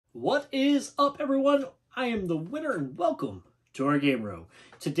What is up, everyone? I am the Winner, and welcome to our game room.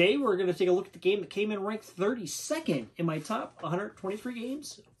 Today, we're going to take a look at the game that came in ranked 32nd in my top 123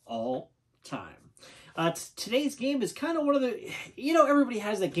 games of all time. Today's game is kind of one of the, everybody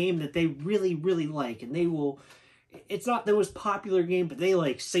has a game that they really, really like, and it's not the most popular game, but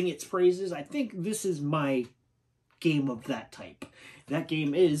they sing its praises. I think this is my game of that type. That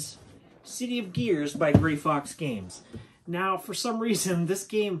game is City of Gears by Gray Fox Games. Now, for some reason, this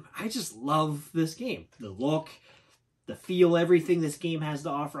game, I just love this game. The look, the feel, everything this game has to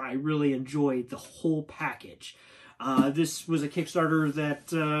offer, I really enjoyed the whole package. This was a Kickstarter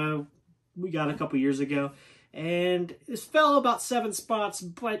that we got a couple years ago, and this fell about 7 spots,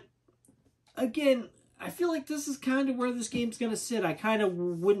 but again, I feel like this is kind of where this game's going to sit. I kind of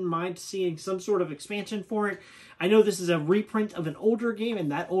wouldn't mind seeing some sort of expansion for it. I know this is a reprint of an older game,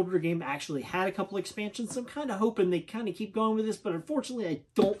 and that older game actually had a couple expansions, so I'm kind of hoping they kind of keep going with this, but unfortunately, I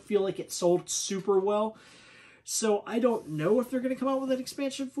don't feel like it sold super well. So I don't know if they're going to come out with an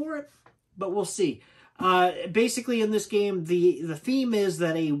expansion for it, but we'll see. Basically, in this game, the theme is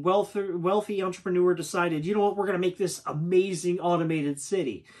that a wealthy entrepreneur decided, you know what, we're going to make this amazing automated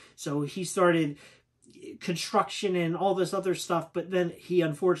city. So he started construction and all this other stuff, but then he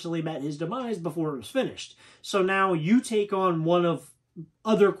unfortunately met his demise before it was finished. So now you take on one of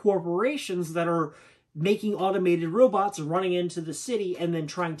other corporations that are making automated robots running into the city and then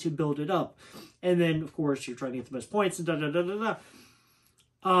trying to build it up. And then, of course, you're trying to get the most points and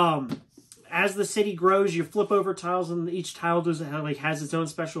as the city grows, you flip over tiles, and each tile has its own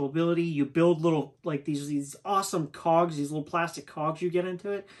special ability. You build little these awesome cogs, these little plastic cogs you get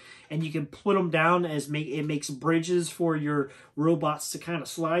into it, and you can put them down it makes bridges for your robots to kind of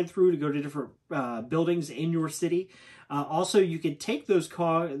slide through to go to different buildings in your city. Also, you can take those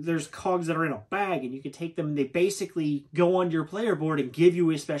cogs. There's cogs that are in a bag, and you can take them. They basically go onto your player board and give you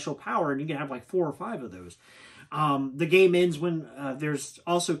a special power, and you can have like 4 or 5 of those. The game ends when there's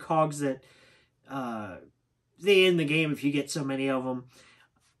also cogs that they end the game if you get so many of them.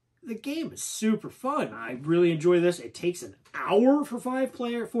 The game is super fun. I really enjoy this. It takes an hour for 4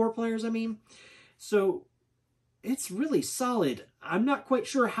 players, I mean. So it's really solid. I'm not quite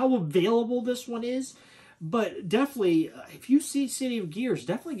sure how available this one is, but definitely, if you see City of Gears,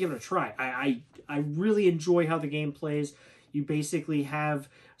 definitely give it a try. I really enjoy how the game plays. You basically have a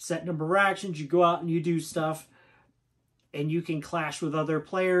set number of actions. You go out and you do stuff, and you can clash with other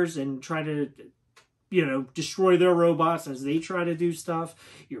players and try to destroy their robots as they try to do stuff.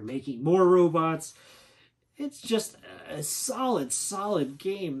 You're making more robots. It's just a solid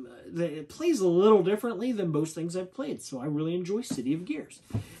game. It plays a little differently than most things I've played, so I really enjoy City of Gears.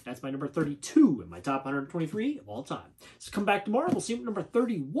 That's my number 32 in my top 123 of all time. So come back tomorrow, we'll see what number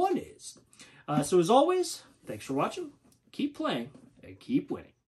 31 is. So as always, thanks for watching. Keep playing and keep winning.